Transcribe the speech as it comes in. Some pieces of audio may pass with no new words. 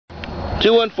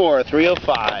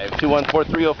214-305.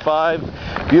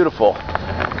 214-305. Beautiful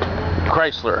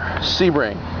Chrysler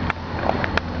Sebring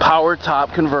power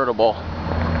top convertible.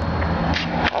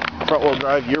 Front wheel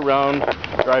drive year-round,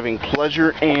 driving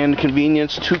pleasure and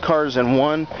convenience. 2 cars in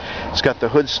one. It's got the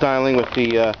hood styling with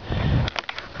the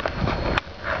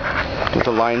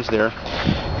lines there.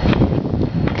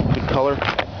 Good color.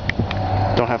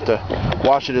 Don't have to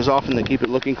wash it as often to keep it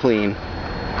looking clean.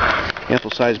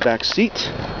 Ample size back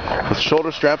seat with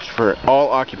shoulder straps for all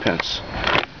occupants.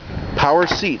 Power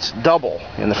seats, double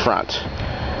in the front.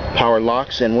 Power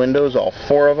locks and windows, all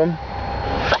 4 of them.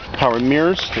 Power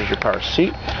mirrors, there's your power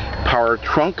seat. Power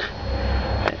trunk,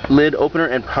 lid opener,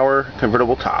 and power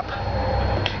convertible top.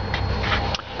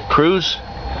 Cruise,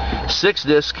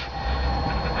 6-disc,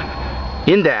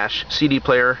 in-dash CD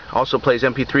player, also plays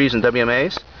MP3s and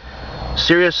WMAs.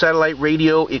 Sirius satellite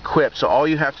radio equipped, so all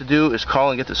you have to do is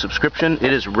call and get the subscription.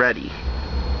 It is ready.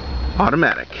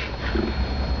 Automatic.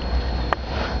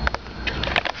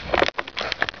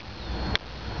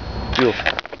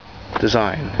 Beautiful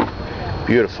design.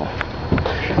 Beautiful.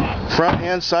 Front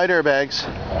and side airbags.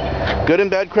 Good and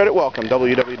bad credit welcome.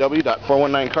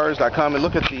 www.419cars.com, and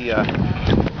look at the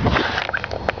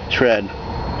tread.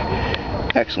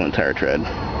 Excellent tire tread.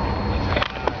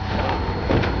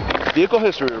 Vehicle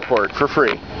history report for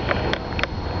free.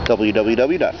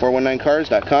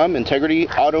 www.419cars.com. Integrity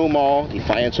Auto Mall,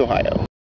 Defiance, Ohio.